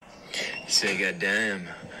Say, goddamn.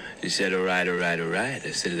 You said, all right. I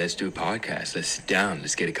said, let's do a podcast. Let's sit down.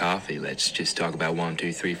 Let's get a coffee. Let's just talk about 1,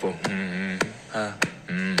 2, 3, 4.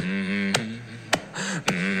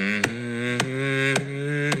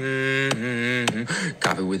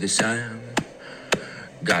 Coffee with a Sam.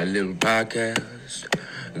 Got a little podcast.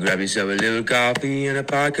 Grab yourself a little coffee and a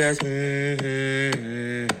podcast.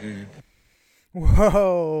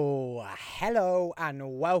 Whoa, hello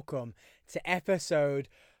and welcome to episode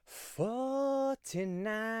 49.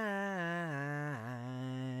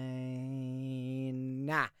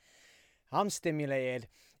 I'm stimulated.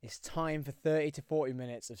 It's time for 30 to 40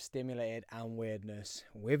 minutes of stimulated and weirdness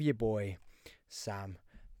with your boy, Sam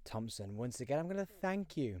Thompson. Once again, I'm going to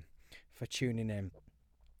thank you for tuning in.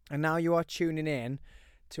 And now you are tuning in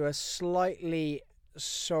to a slightly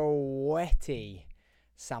sweaty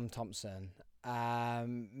Sam Thompson.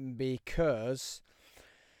 Because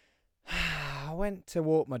I went to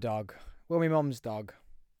walk my dog, my mum's dog,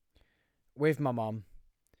 with my mum,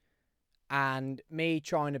 and me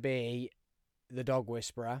trying to be the dog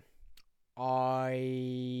whisperer.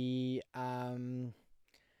 She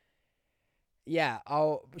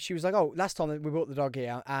was like, oh, last time we brought the dog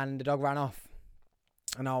here and the dog ran off.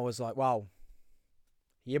 And I was like, well,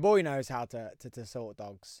 your boy knows how to sort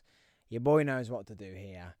dogs. Your boy knows what to do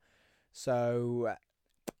here. So,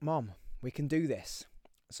 Mom, we can do this.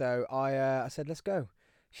 So I said, let's go.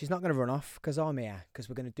 She's not going to run off because I'm here. Because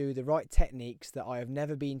we're going to do the right techniques that I have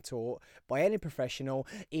never been taught by any professional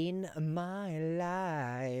in my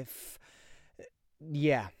life.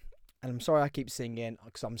 Yeah. And I'm sorry I keep singing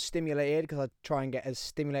because I'm stimulated. Because I try and get as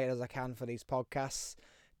stimulated as I can for these podcasts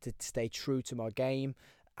to stay true to my game.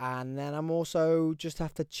 And then I'm also just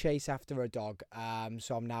have to chase after a dog.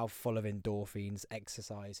 So I'm now full of endorphins,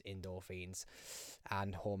 exercise endorphins,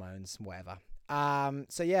 and hormones, whatever.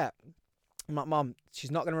 So yeah, my mum, she's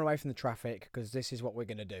not going to run away from the traffic because this is what we're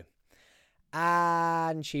going to do.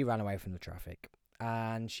 And she ran away from the traffic.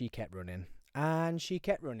 And she kept running. And she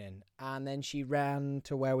kept running. And then she ran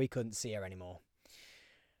to where we couldn't see her anymore.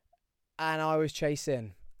 And I was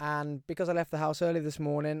chasing. And because I left the house early this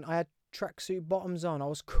morning, I had tracksuit bottoms on. I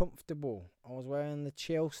was comfortable. I was wearing the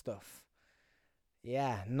chill stuff.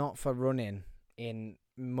 Yeah, not for running in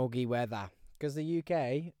muggy weather. Because the UK,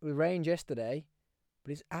 it rained yesterday,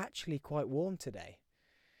 but it's actually quite warm today.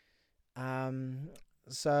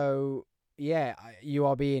 So yeah, you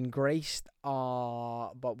are being graced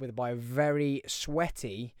by a very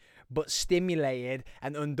sweaty but stimulated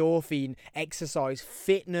and endorphin exercise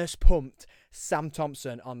fitness pumped Sam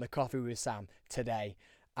Thompson on the Coffee with Sam today.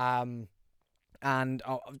 And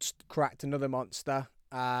I've just cracked another monster.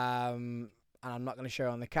 And I'm not going to show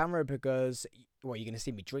it on the camera because, well, you're going to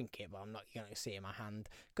see me drink it, but I'm not going to see it in my hand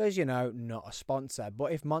because, not a sponsor.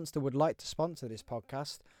 But if Monster would like to sponsor this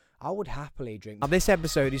podcast, I would happily drink. Now, this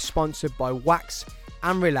episode is sponsored by Wax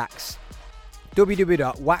and Relax.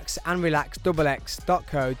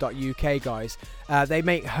 www.waxandrelax.co.uk, guys. They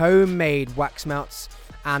make homemade wax melts,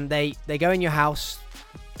 and they go in your house,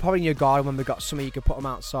 probably in your garden when we've got summer, you can put them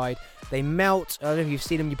outside. They melt. I don't know if you've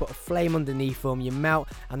seen them. You put a flame underneath them, you melt,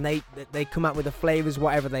 and they come out with the flavors,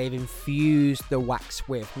 whatever they've infused the wax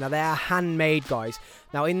with. Now, they are handmade, guys.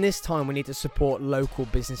 Now, in this time, we need to support local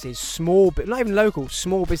businesses, not even local,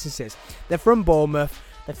 small businesses. They're from Bournemouth.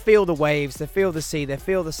 They feel the waves, they feel the sea, they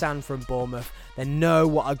feel the sand from Bournemouth. They know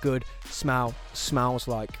what a good smell smells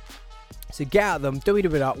like. So get at them,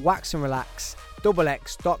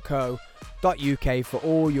 www.waxandrelax.co.uk for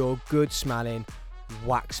all your good smelling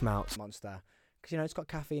wax melts. Monster. Because, it's got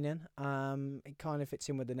caffeine in. It kind of fits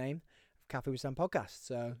in with the name of Cafe with Sam podcast.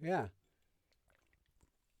 So, yeah.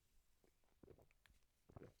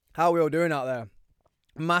 How are we all doing out there?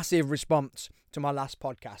 Massive response to my last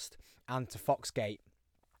podcast and to Foxgate.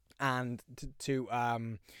 And to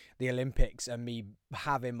the Olympics and me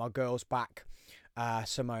having my girls back,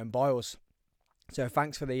 Simone Biles. So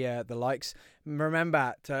thanks for the likes.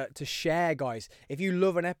 Remember to share, guys. If you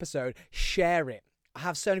love an episode, share it. I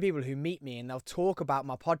have so many people who meet me and they'll talk about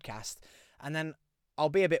my podcast, and then I'll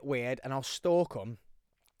be a bit weird and I'll stalk them,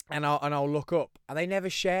 and I'll look up, and they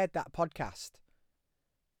never shared that podcast.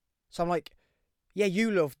 So I'm like, yeah,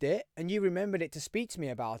 you loved it and you remembered it to speak to me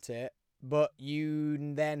about it. But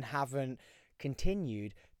you then haven't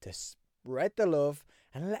continued to spread the love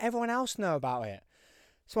and let everyone else know about it.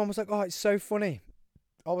 So I was like, oh, it's so funny.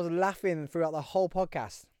 I was laughing throughout the whole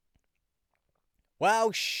podcast.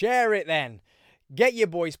 Well, share it then. Get your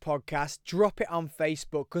boys' podcast, drop it on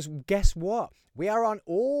Facebook, because guess what? We are on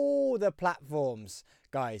all the platforms.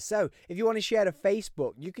 guys. So if you want to share the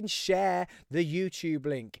Facebook, you can share the YouTube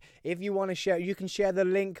link. If you want to share, you can share the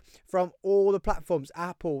link from all the platforms,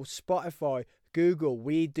 Apple, Spotify, Google.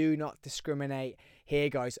 We do not discriminate here,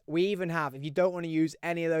 guys. We even have, if you don't want to use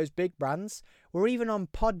any of those big brands, we're even on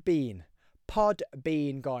Podbean.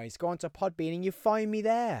 Podbean, guys. Go onto Podbean and you find me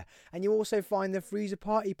there. And you also find the Freezer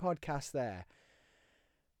Party podcast there.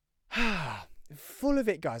 Full of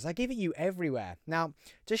it, guys. I give it you everywhere. Now,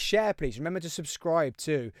 just share, please. Remember to subscribe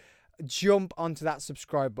too. Jump onto that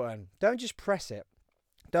subscribe button. Don't just press it.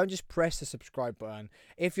 Don't just press the subscribe button.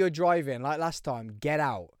 If you're driving, like last time, get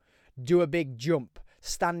out. Do a big jump.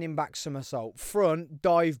 Standing back somersault. Front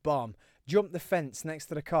dive bomb. Jump the fence next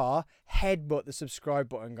to the car. Headbutt the subscribe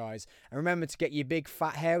button, guys. And remember to get your big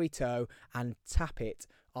fat hairy toe and tap it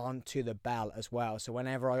onto the bell as well. So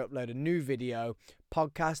whenever I upload a new video,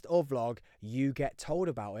 podcast or vlog, you get told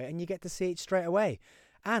about it and you get to see it straight away.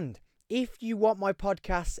 And if you want my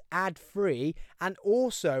podcast ad-free and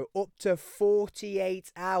also up to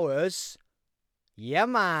 48 hours, yeah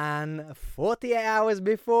man, 48 hours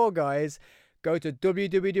before, guys, go to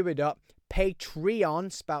www.patreon,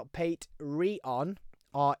 spelled Patreon,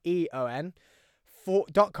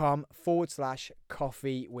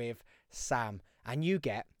 REON.com/coffee with Sam. And you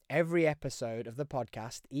get every episode of the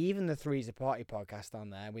podcast, even the Freezer Party podcast on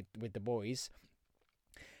there with the boys,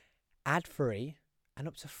 ad-free and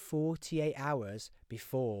up to 48 hours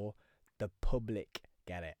before the public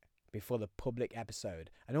get it, before the public episode.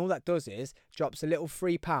 And all that does is drops a little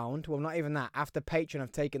 £3, well, not even that, after Patreon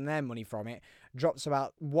have taken their money from it, drops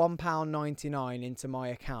about £1.99 into my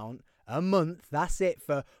account a month. That's it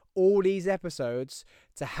for all these episodes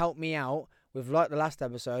to help me out with, like the last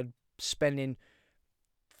episode, spending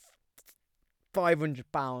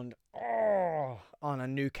 £500 on a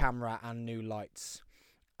new camera and new lights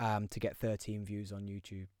to get 13 views on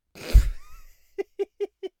YouTube.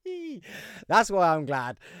 That's why I'm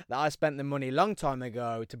glad that I spent the money a long time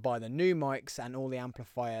ago to buy the new mics and all the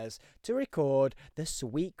amplifiers to record the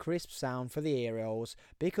sweet crisp sound for the aerials,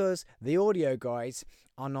 because the audio guys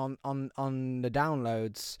on the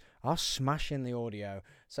downloads are smashing the audio.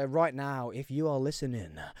 So right now, if you are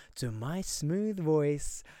listening to my smooth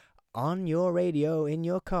voice on your radio in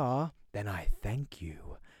your car, then I thank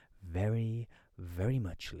you very, very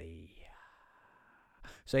muchly.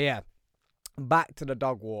 So yeah, back to the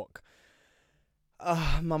dog walk.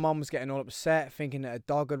 My mum was getting all upset, thinking that a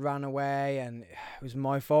dog had ran away, and it was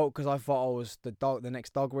my fault because I thought I was the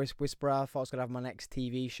next dog whisperer. I thought I was gonna have my next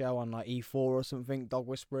TV show on like E4 or something, Dog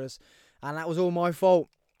Whisperers, and that was all my fault.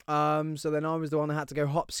 So then I was the one that had to go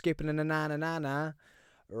hop, skipping, and a na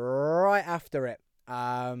right after it.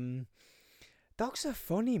 Dogs are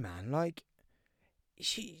funny, man. Like,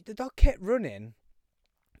 the dog kept running,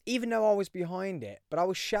 even though I was behind it, but I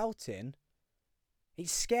was shouting.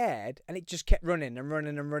 It's scared, and it just kept running and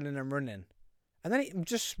running and running and running. And then it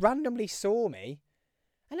just randomly saw me,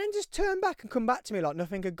 and then just turned back and come back to me like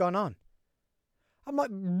nothing had gone on. I'm like,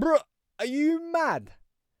 bruh, are you mad?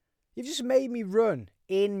 You've just made me run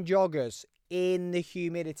in joggers, in the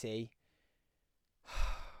humidity,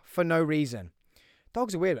 for no reason.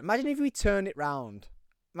 Dogs are weird. Imagine if we turned it round.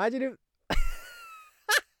 Imagine if...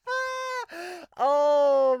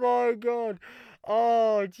 Oh, my God.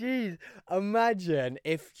 Oh, jeez. Imagine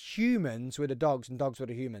if humans were the dogs and dogs were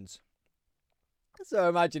the humans. So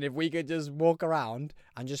imagine if we could just walk around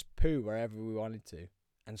and just poo wherever we wanted to,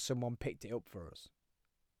 and someone picked it up for us.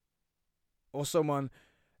 Or someone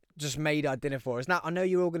just made our dinner for us. Now, I know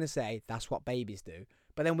you're all going to say that's what babies do,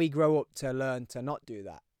 but then we grow up to learn to not do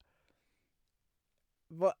that.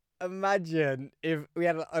 But imagine if we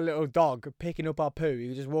had a little dog picking up our poo. You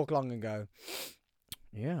could just walk along and go,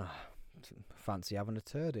 yeah, fancy having a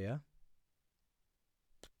turd here.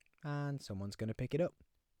 And someone's going to pick it up.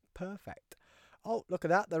 Perfect. Oh, look at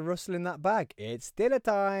that. They're rustling that bag. It's dinner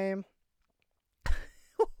time.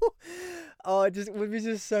 Oh, it would be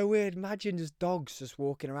just so weird. Imagine just dogs just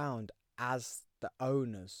walking around as the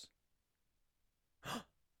owners.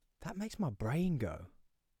 That makes my brain go.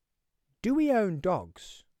 Do we own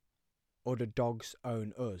dogs? Or do dogs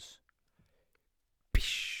own us?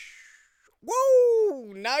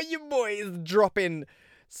 Whoa! Now your boy is dropping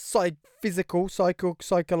psychological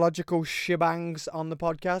shebangs on the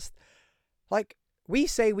podcast. Like, we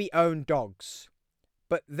say we own dogs,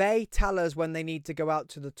 but they tell us when they need to go out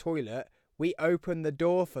to the toilet. We open the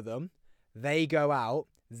door for them. They go out.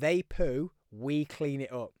 They poo. We clean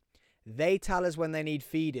it up. They tell us when they need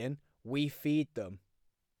feeding. We feed them.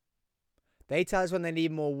 They tell us when they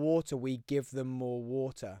need more water. We give them more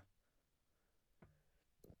water.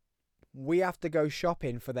 We have to go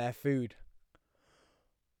shopping for their food.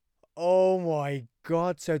 Oh my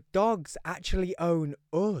God. So dogs actually own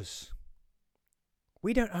us.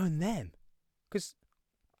 We don't own them. Because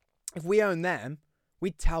if we own them,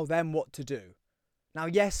 we'd tell them what to do. Now,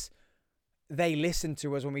 yes, they listen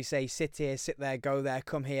to us when we say sit here, sit there, go there,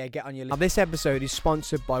 come here, get on your list. Now, this episode is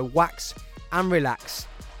sponsored by Wax and Relax.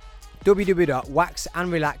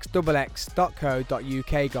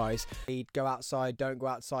 www.waxandrelax.co.uk, guys. Go outside, don't go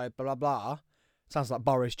outside, blah, blah, blah. Sounds like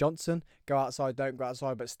Boris Johnson. Go outside, don't go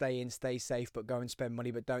outside, but stay in, stay safe, but go and spend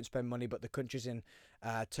money, but don't spend money. But the country's in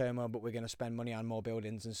turmoil, but we're going to spend money on more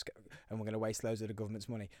buildings and we're going to waste loads of the government's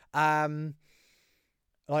money.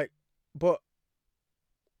 But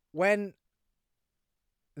when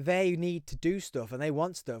they need to do stuff and they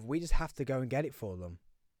want stuff, we just have to go and get it for them.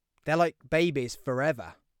 They're like babies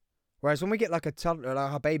forever. Whereas when we get like a toddler,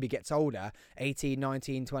 like our baby gets older, 18,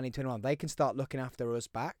 19, 20, 21, they can start looking after us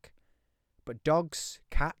back. But dogs,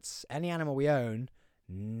 cats, any animal we own,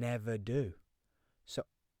 never do. So,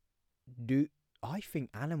 I think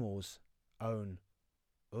animals own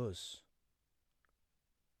us?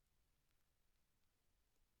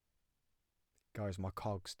 Guys, my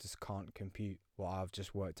cogs just can't compute what I've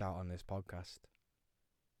just worked out on this podcast.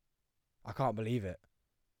 I can't believe it.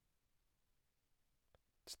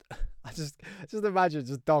 I just imagine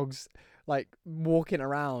just dogs like walking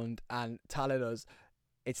around and telling us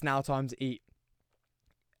it's now time to eat,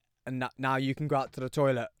 and now you can go out to the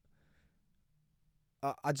toilet.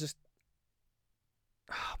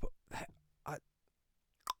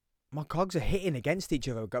 My cogs are hitting against each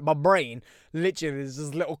other. My brain, literally, there's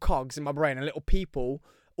just little cogs in my brain, and little people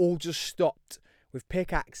all just stopped with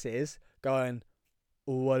pickaxes, going,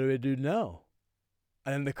 "What do we do now?"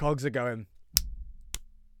 And then the cogs are going,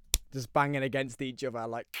 just banging against each other,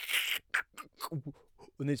 like, and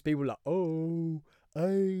there's people like, "Oh,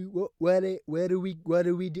 hey, what do we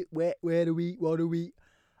do?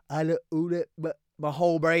 I look, but my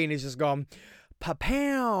whole brain is just gone,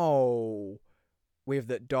 pow, with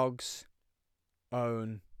that dogs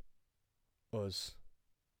own us.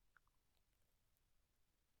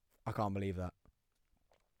 I can't believe that.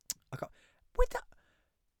 With that,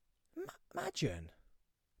 imagine,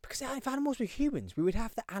 because if animals were humans, we would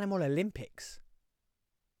have the Animal Olympics.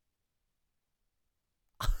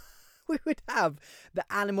 We would have the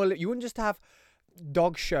animal. You wouldn't just have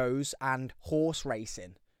dog shows and horse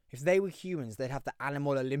racing. If they were humans, they'd have the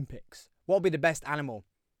Animal Olympics. What would be the best animal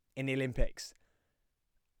in the Olympics?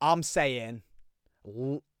 I'm saying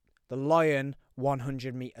the lion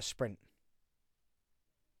 100-meter sprint.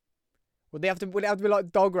 Would it have to be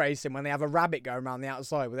like dog racing when they have a rabbit going around the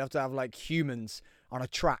outside? Would they have to have like humans on a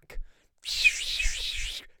track?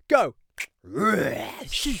 Go!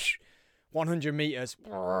 100 meters,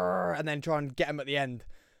 and then try and get them at the end.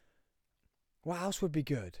 What else would be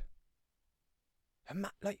good? I'm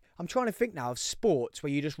trying to think now of sports where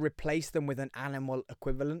you just replace them with an animal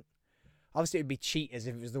equivalent. Obviously, it'd be cheaters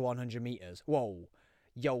if it was the 100 meters. Whoa,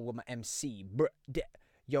 yo, with my MC,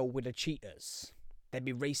 yo, with the cheaters, they'd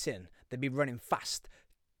be racing, they'd be running fast.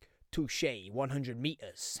 Touche, 100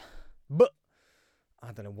 meters. But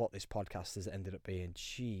I don't know what this podcast has ended up being.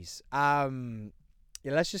 Jeez.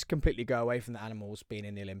 Yeah, let's just completely go away from the animals being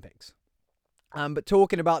in the Olympics. But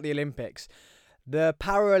talking about the Olympics, the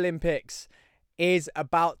Paralympics is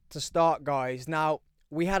about to start, guys. Now,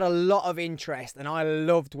 we had a lot of interest, and I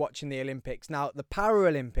loved watching the Olympics. Now, the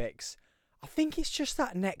Paralympics, I think it's just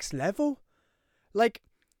that next level. Like,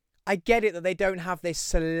 I get it that they don't have this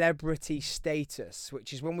celebrity status,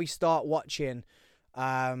 which is when we start watching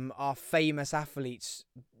our famous athletes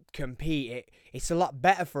compete, it's a lot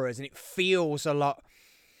better for us, and it feels a lot.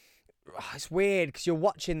 It's weird because you're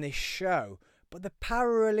watching this show, but the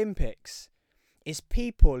Paralympics is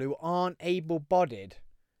people who aren't able-bodied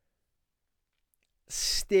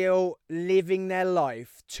still living their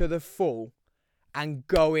life to the full and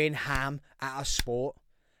going ham at a sport,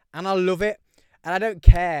 and I love it. And I don't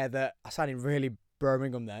care that I sounded really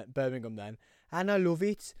Birmingham then, and I love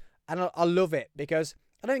it, and I love it because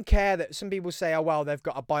I don't care that some people say, oh, well, they've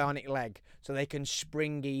got a bionic leg, so they can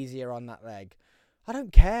spring easier on that leg. I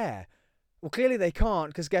don't care. Well, clearly they can't,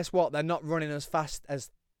 because guess what? They're not running as fast as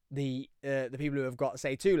the people who have got,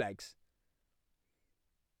 say, 2 legs.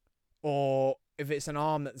 Or if it's an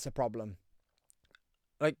arm that's a problem.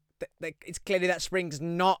 Like, it's clearly that spring's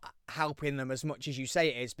not helping them as much as you say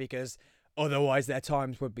it is, because otherwise their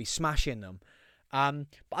times would be smashing them. But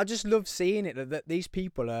I just love seeing it, that these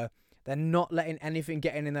people they're not letting anything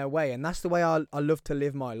get in their way. And that's the way I love to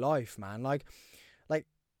live my life, man. Like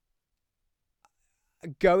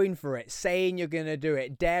going for it, saying you're going to do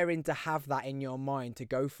it, daring to have that in your mind to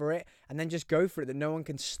go for it, and then just go for it, that no one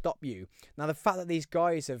can stop you. Now, the fact that these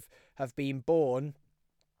guys have been born,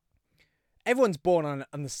 everyone's born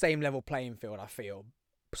on the same level playing field, I feel.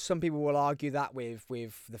 Some people will argue that with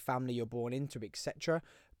the family you're born into, etc.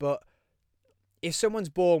 But if someone's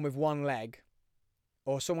born with one leg,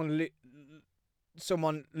 or someone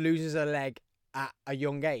loses a leg at a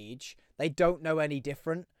young age, they don't know any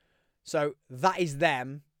different. So that is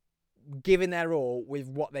them giving their all with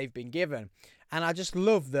what they've been given. And I just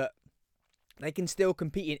love that they can still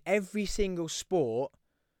compete in every single sport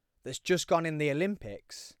that's just gone in the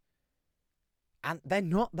Olympics. And they're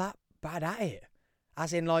not that bad at it.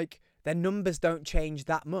 As in, like, their numbers don't change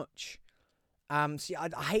that much. See, I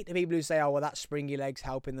hate the people who say, oh, well, that springy leg's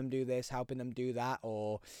helping them do this, helping them do that,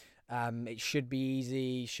 or it should be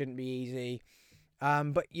easy, shouldn't be easy.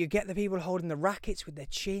 But you get the people holding the rackets with their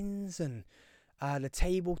chins, and the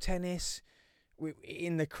table tennis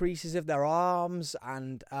in the creases of their arms,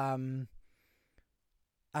 and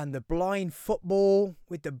the blind football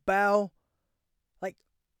with the bell. Like,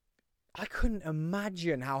 I couldn't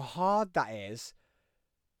imagine how hard that is.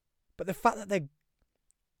 But the fact that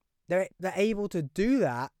they're able to do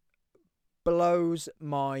that blows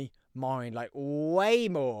my mind. Like, way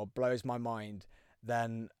more blows my mind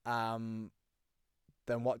than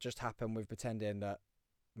what just happened with pretending that,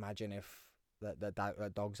 imagine if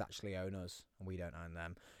the dogs actually own us and we don't own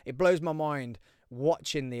them. It blows my mind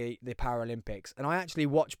watching the Paralympics, and I actually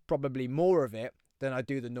watch probably more of it than I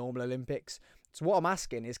do the normal Olympics. So what I'm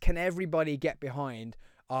asking is, can everybody get behind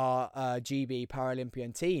our GB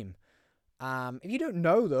Paralympian team? If you don't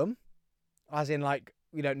know them, as in, like,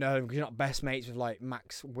 you don't know them because you're not best mates with, like,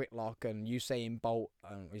 Max Whitlock and Usain Bolt,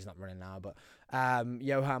 he's not running now, but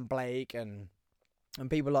Johan Blake and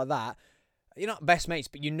people like that, you're not best mates,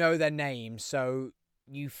 but you know their names, so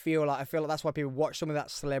I feel like that's why people watch some of that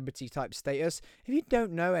celebrity type status. If you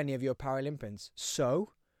don't know any of your Paralympians,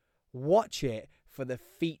 so watch it for the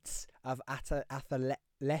feats of athleticism,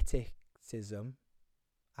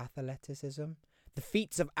 the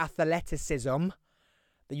feats of athleticism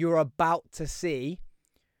that you're about to see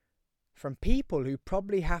from people who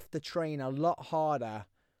probably have to train a lot harder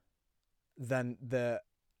than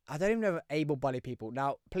I don't even know if able-bodied people.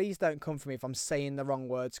 Now, please don't come for me if I'm saying the wrong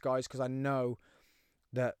words, guys, because I know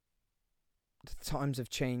that the times have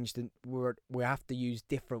changed and we have to use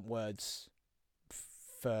different words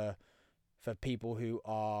for people who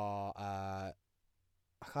are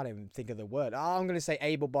I can't even think of the word. I'm going to say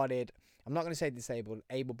able-bodied. I'm not going to say disabled.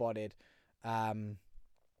 Able-bodied, and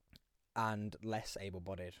less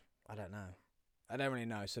able-bodied. I don't know. I don't really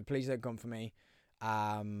know. So please don't come for me.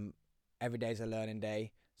 Every day's a learning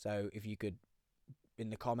day. So if you could, in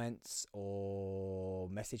the comments or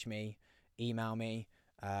message me, email me,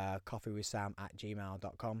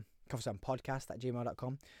 coffeewithsam@gmail.com,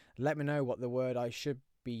 coffeesampodcast@gmail.com. Let me know what the word I should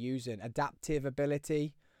be using. Adaptive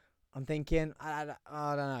ability, I'm thinking. I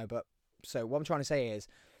don't know. But so what I'm trying to say is,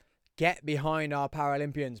 get behind our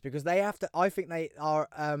Paralympians, because they have to. I think they are.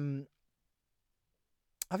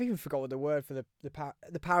 I've even forgot what the word for the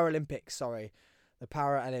Paralympics. Sorry, the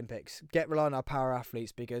Paralympics. Get relying on our para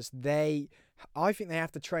athletes, because I think they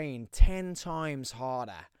have to train 10 times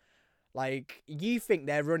harder. Like, you think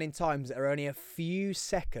they're running times that are only a few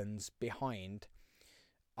seconds behind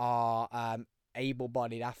our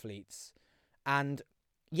able-bodied athletes, and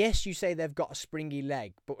yes, you say they've got a springy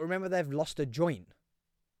leg, but remember they've lost a joint.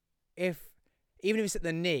 Even if it's at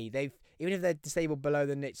the knee, even if they're disabled below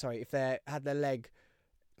the knee, if they had their leg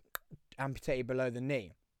amputated below the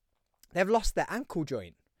knee, they've lost their ankle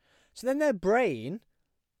joint. So then their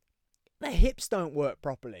hips don't work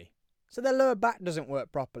properly. So their lower back doesn't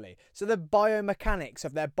work properly. So the biomechanics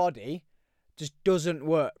of their body just doesn't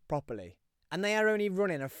work properly. And they are only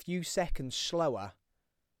running a few seconds slower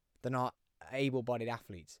than our able-bodied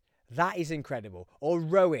athletes. That is incredible. Or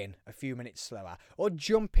rowing a few minutes slower. Or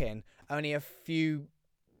jumping only a few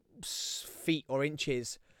feet or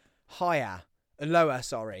inches lower,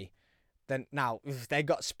 than now. If they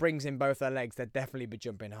got springs in both their legs, they'd definitely be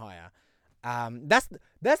jumping higher. That's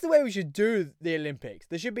the way we should do the Olympics.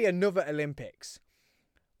 There should be another Olympics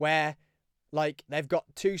where, like, they've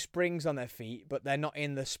got 2 springs on their feet, but they're not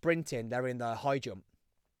in the sprinting, they're in the high jump.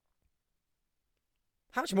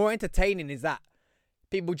 How much more entertaining is that?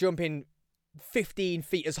 People jumping 15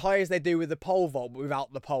 feet as high as they do with the pole vault, but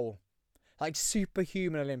without the pole. Like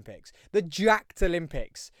superhuman Olympics. The jacked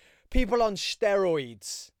Olympics. People on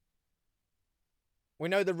steroids. We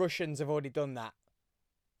know the Russians have already done that.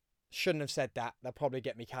 Shouldn't have said that. They'll probably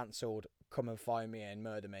get me cancelled. Come and find me and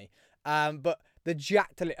murder me. But The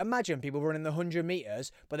jacked. Imagine people running the 100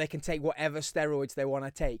 meters, but they can take whatever steroids they want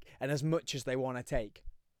to take and as much as they want to take,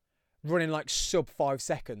 running like sub 5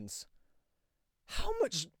 seconds. How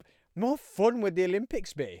much more fun would the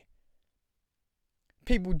Olympics be?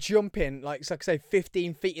 People jumping like I say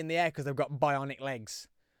 15 feet in the air because they've got bionic legs.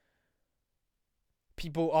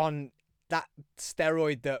 People on that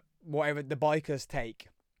steroid that whatever the bikers take,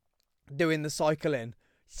 doing the cycling.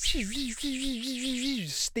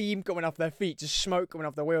 Steam coming off their feet, just smoke coming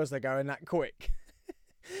off their wheels. They're going that quick.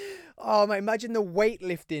 Oh, mate, imagine the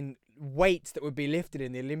weights that would be lifted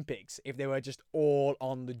in the Olympics if they were just all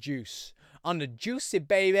on the juice. On the juicy,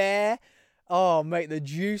 baby. Oh, mate, the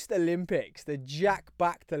juiced Olympics. The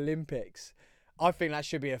jack-backed Olympics. I think that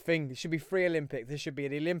should be a thing. There should be 3 Olympics. There should be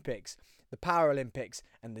the Olympics, the Paralympics,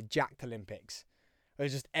 and the jacked Olympics. Where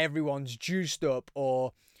just everyone's juiced up,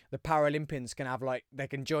 or the Paralympians can have they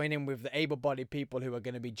can join in with the able-bodied people who are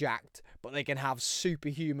going to be jacked, but they can have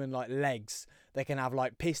superhuman legs. They can have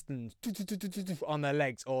pistons on their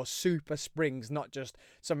legs, or super springs, not just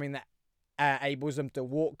something that enables them to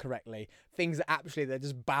walk correctly. Things that actually they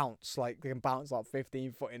just bounce, they can bounce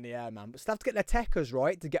 15 foot in the air, man. But still have to get their techers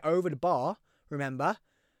right to get over the bar. Remember,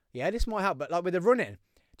 yeah, this might help. But with the running,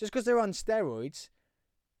 just because they're on steroids,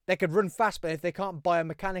 they could run fast, but if they can't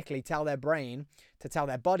biomechanically tell their brain to tell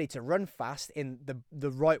their body to run fast in the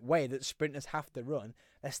right way that sprinters have to run,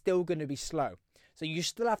 they're still going to be slow. So you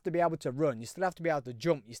still have to be able to run. You still have to be able to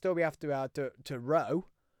jump. You still have to be able to row.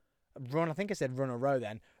 Run, I think I said run or row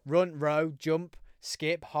then. Run, row, jump,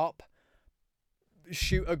 skip, hop,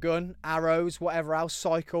 shoot a gun, arrows, whatever else,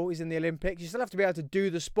 cycle is in the Olympics. You still have to be able to do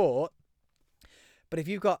the sport. But if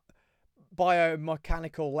you've got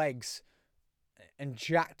biomechanical legs and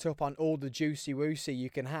jacked up on all the juicy woosy you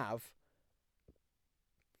can have,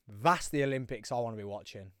 that's the Olympics I want to be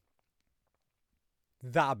watching.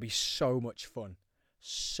 That'd be so much fun.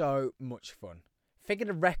 So much fun. Think of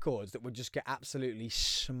the records that would just get absolutely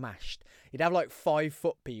smashed. You'd have 5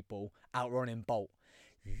 foot people outrunning Bolt.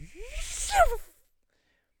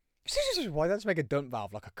 Why don't they make a dump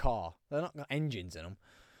valve like a car? They're not got engines in them.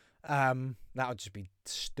 That would just be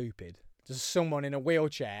stupid. Just someone in a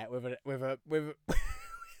wheelchair with a turbo engine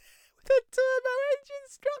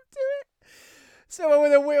strapped to it. Someone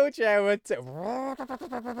with a wheelchair would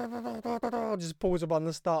just pulls up on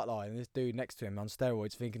the start line, and this dude next to him on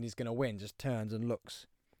steroids, thinking he's gonna win, just turns and looks,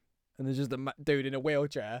 and there's just a dude in a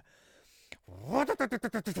wheelchair.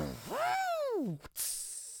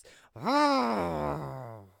 Let's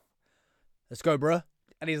go, bruh.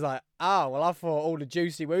 And he's like, oh, well, I thought all the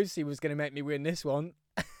juicy woosy was gonna make me win this one.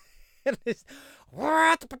 And this,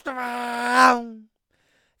 of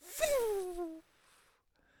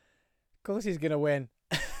course he's gonna win.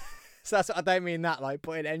 So that's what I don't mean that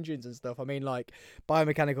putting engines and stuff. I mean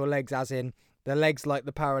biomechanical legs, as in the legs like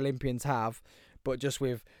the Paralympians have, but just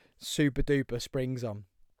with super duper springs on.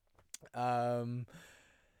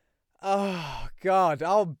 Oh God,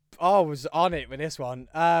 I was on it with this one.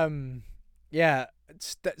 Yeah,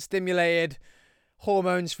 stimulated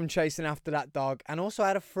hormones from chasing after that dog, and also I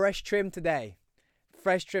had a fresh trim today.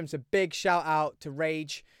 Fresh trim. So big shout out to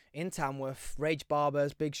Rage in Tamworth, Rage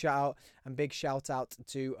Barbers, big shout out, and big shout out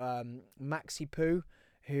to Maxi Poo,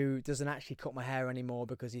 who doesn't actually cut my hair anymore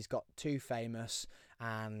because he's got too famous,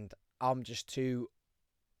 and I'm just too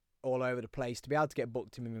all over the place to be able to get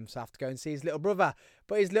booked in with himself to go and see his little brother.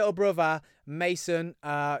 But his little brother, Mason,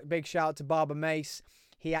 big shout out to Barber Mace,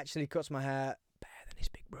 he actually cuts my hair better than his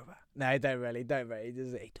big brother. No, don't really. He does a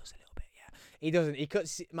little bit, yeah. He doesn't. He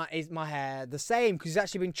cuts my hair the same because he's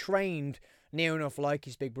actually been trained near enough like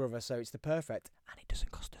his big brother, so it's the perfect, and it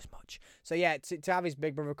doesn't cost as much. So yeah, to have his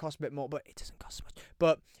big brother cost a bit more, but it doesn't cost as much.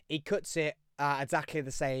 But he cuts it exactly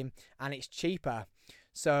the same, and it's cheaper.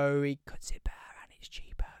 So he cuts it better, and it's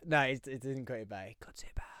cheaper. No, it didn't cut it better. He cuts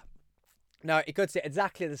it better. No, he cuts it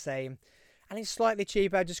exactly the same, and it's slightly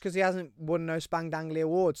cheaper just because he hasn't won no Spang Dangly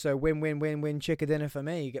awards. So win chicken dinner for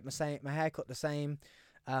me. You get my hair cut the same.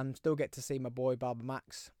 Still get to see my boy Barber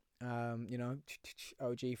Max.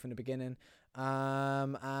 OG from the beginning. Yeah,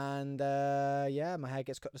 my hair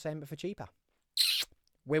gets cut the same but for cheaper.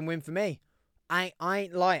 Win-win for me. I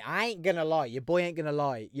ain't lying. I ain't gonna lie. Your boy ain't gonna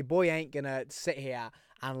lie. Your boy ain't gonna sit here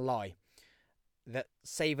and lie. That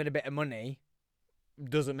saving a bit of money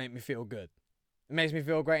doesn't make me feel good. It makes me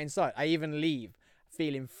feel great inside. I even leave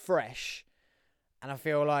feeling fresh, and I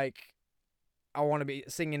feel like I want to be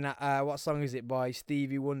singing that. What song is it by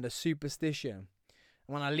Stevie Wonder? Superstition. And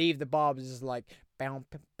when I leave the barbers, it's like bounce,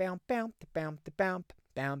 bounce, bounce, bounce, bounce,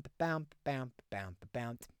 bounce, bounce, bounce, bounce,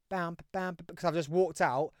 bounce, bounce, bounce, because I've just walked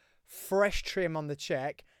out, fresh trim on the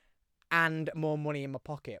check, and more money in my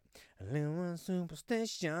pocket. A little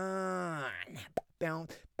superstition. Bow,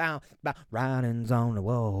 bow, bow. Writings on the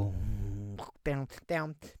wall. Down,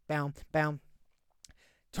 down, down, down.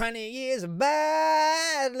 20 years of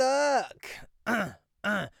bad luck.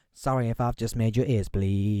 Sorry if I've just made your ears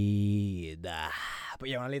bleed. But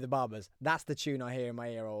yeah, when I leave the barbers, that's the tune I hear in my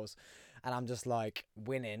ear holes. And I'm just like,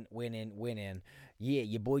 winning. Yeah,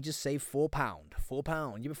 your boy just saved £4.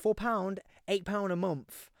 £4. You £4, £8 a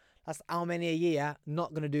month. That's how many a year?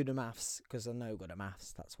 Not going to do the maths because I'm no good at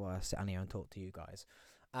maths. That's why I sit on here and talk to you guys.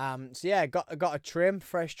 So yeah, got a trim,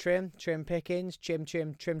 fresh trim pickings, chim,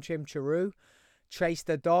 chiroo. Chased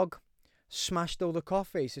the dog. Smashed all the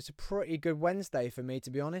coffee. So it's a pretty good Wednesday for me,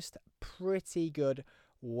 to be honest. Pretty good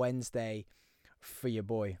Wednesday for your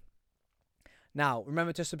boy. Now,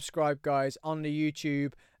 remember to subscribe, guys, on the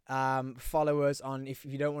YouTube. Follow us on, if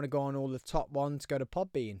you don't want to go on all the top ones, go to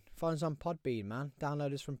Podbean. Follow us on Podbean, man.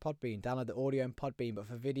 Download us from Podbean. Download the audio in Podbean. But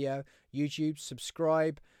for video, YouTube,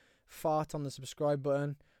 subscribe. Fart on the subscribe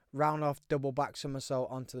button. Round off double back somersault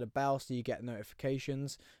onto the bell so you get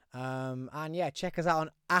notifications. And yeah, check us out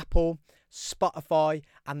on Apple, Spotify,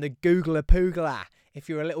 and the Googler Poogler. If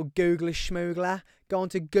you're a little Googler schmoogler, go on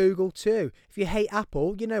to Google too. If you hate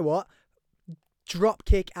Apple, you know what? Drop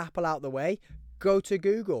kick Apple out the way. Go to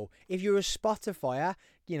Google. If you're a Spotifyer,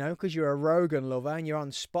 you know, because you're a Rogan lover and you're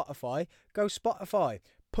on Spotify, go Spotify.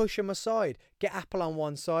 Push them aside. Get Apple on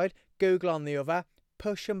one side, Google on the other.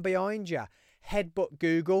 Push them behind you. Headbutt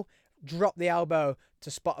Google. Drop the elbow to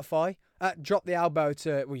Spotify. Drop the elbow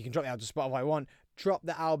to, well, you can drop the elbow to Spotify if you want. Drop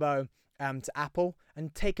the elbow to Apple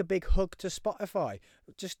and take a big hug to Spotify.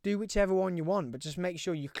 Just do whichever one you want, but just make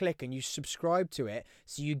sure you click and you subscribe to it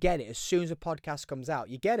so you get it as soon as a podcast comes out.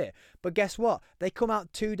 You get it. But guess what? They come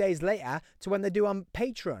out 2 days later to when they do on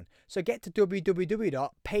Patreon. So get to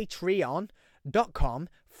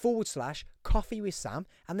www.patreon.com/Coffee with Sam,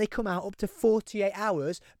 and they come out up to 48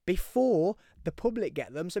 hours before the public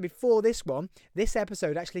get them. So before this one, this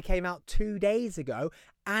episode actually came out 2 days ago,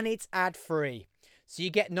 and it's ad-free. So you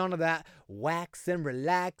get none of that wax and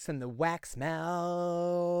relax and the wax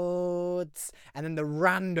melts. And then the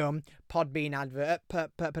random Podbean advert,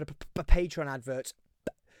 Patreon adverts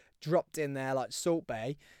dropped in there like Salt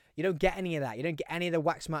Bay. You don't get any of that. You don't get any of the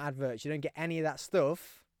wax melt adverts. You don't get any of that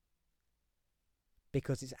stuff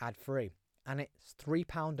because it's ad-free. And it's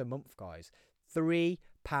 £3 a month, guys. £3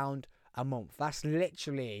 a month. That's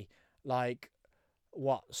literally like,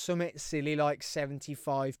 what, something silly like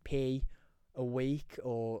 75p a week,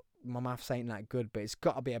 or my maths ain't that good, but it's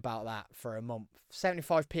got to be about that for a month.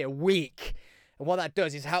 75p a week. And what that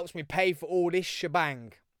does is helps me pay for all this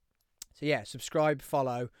shebang. So yeah, subscribe,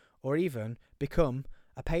 follow, or even become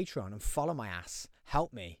a patron and follow my ass.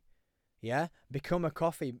 Help me. Yeah? Become a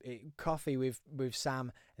coffee with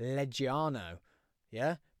Sam Leggiano.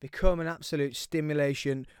 Yeah? Become an absolute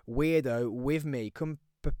stimulation weirdo with me. Come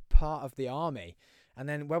part of the army. And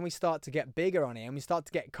then when we start to get bigger on here and we start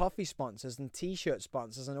to get coffee sponsors and t-shirt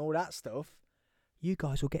sponsors and all that stuff, you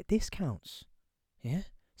guys will get discounts. Yeah?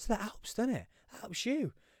 So that helps, doesn't it? That helps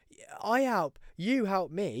you. I help, you help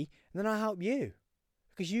me, and then I help you.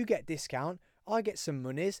 Because you get discount, I get some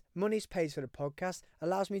monies. Monies pays for the podcast,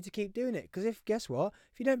 allows me to keep doing it. Because guess what?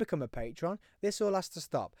 If you don't become a patron, this all has to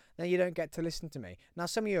stop. Then you don't get to listen to me. Now,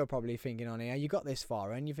 some of you are probably thinking on here, you got this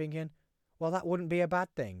far and you're thinking, well, that wouldn't be a bad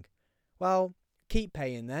thing. Well, keep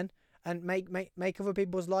paying then, and make other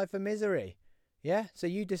people's life a misery. Yeah? So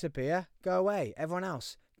you disappear, go away. Everyone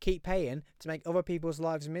else, keep paying to make other people's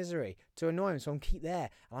lives misery, to annoy them. So I'm keep there,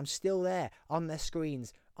 and I'm still there on their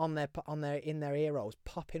screens, in their ear rolls,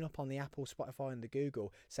 popping up on the Apple, Spotify, and the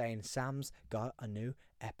Google, saying Sam's got a new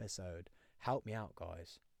episode. Help me out,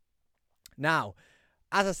 guys. Now,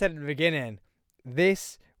 as I said at the beginning,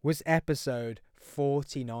 this was episode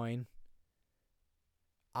 49.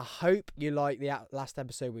 I hope you like the last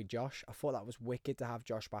episode with Josh. I thought that was wicked to have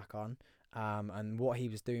Josh back on, and what he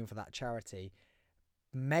was doing for that charity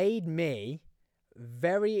made me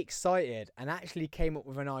very excited and actually came up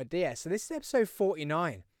with an idea. So this is episode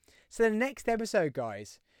 49. So the next episode,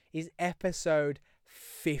 guys, is episode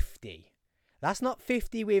 50. That's not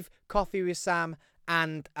 50 with Coffee with Sam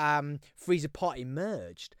and Freezer Party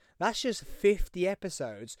merged. That's just 50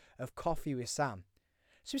 episodes of Coffee with Sam.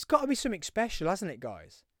 So it's got to be something special, hasn't it,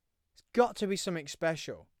 guys? It's got to be something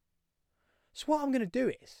special. So what I'm going to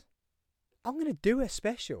do is, I'm going to do a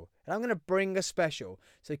special. And I'm going to bring a special.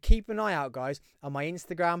 So keep an eye out, guys, on my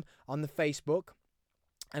Instagram, on the Facebook.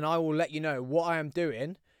 And I will let you know what I am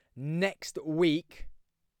doing next week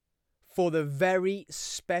for the very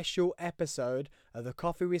special episode of the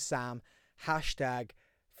Coffee with Sam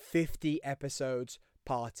 #50 episodes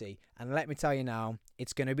party. And let me tell you now,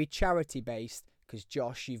 it's going to be charity based because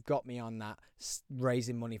Josh, you've got me on that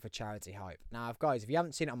raising money for charity hype. Now, guys, if you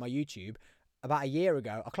haven't seen it on my YouTube, about a year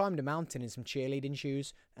ago, I climbed a mountain in some cheerleading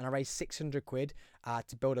shoes and I raised 600 quid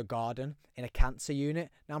to build a garden in a cancer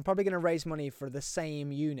unit. Now, I'm probably going to raise money for the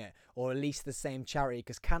same unit or at least the same charity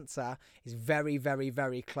because cancer is very, very,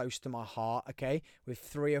 very close to my heart, okay? With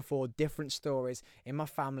 3 or 4 different stories in my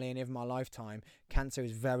family and in my lifetime, cancer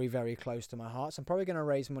is very, very close to my heart. So I'm probably going to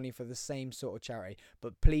raise money for the same sort of charity.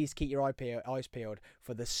 But please keep your eyes peeled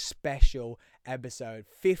for the special episode.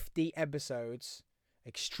 50 episodes.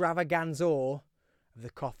 Extravaganza of the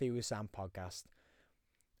Coffee with Sam podcast.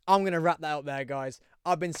 I'm going to wrap that up there, guys.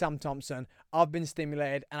 I've been Sam Thompson. I've been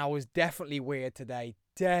stimulated and I was definitely weird today.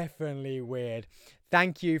 Definitely weird.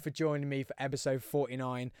 Thank you for joining me for episode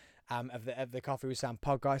 49 of the Coffee with Sam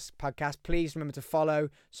podcast. Please remember to follow,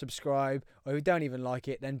 subscribe, or if you don't even like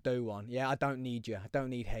it, then do one. Yeah, I don't need you. I don't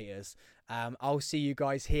need haters. I'll see you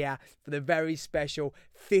guys here for the very special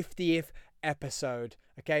 50th episode.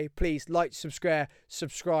 Okay, please like,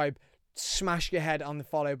 subscribe, smash your head on the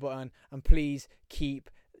follow button, and please keep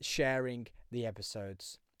sharing the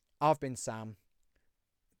episodes. I've been Sam.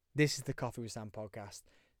 This is the Coffee with Sam podcast.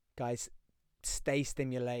 Guys, stay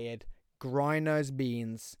stimulated, grind those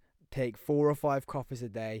beans, take 4 or 5 coffees a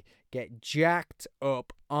day, get jacked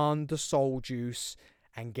up on the soul juice,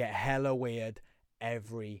 and get hella weird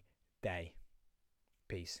every day.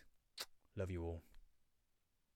 Peace. Love you all.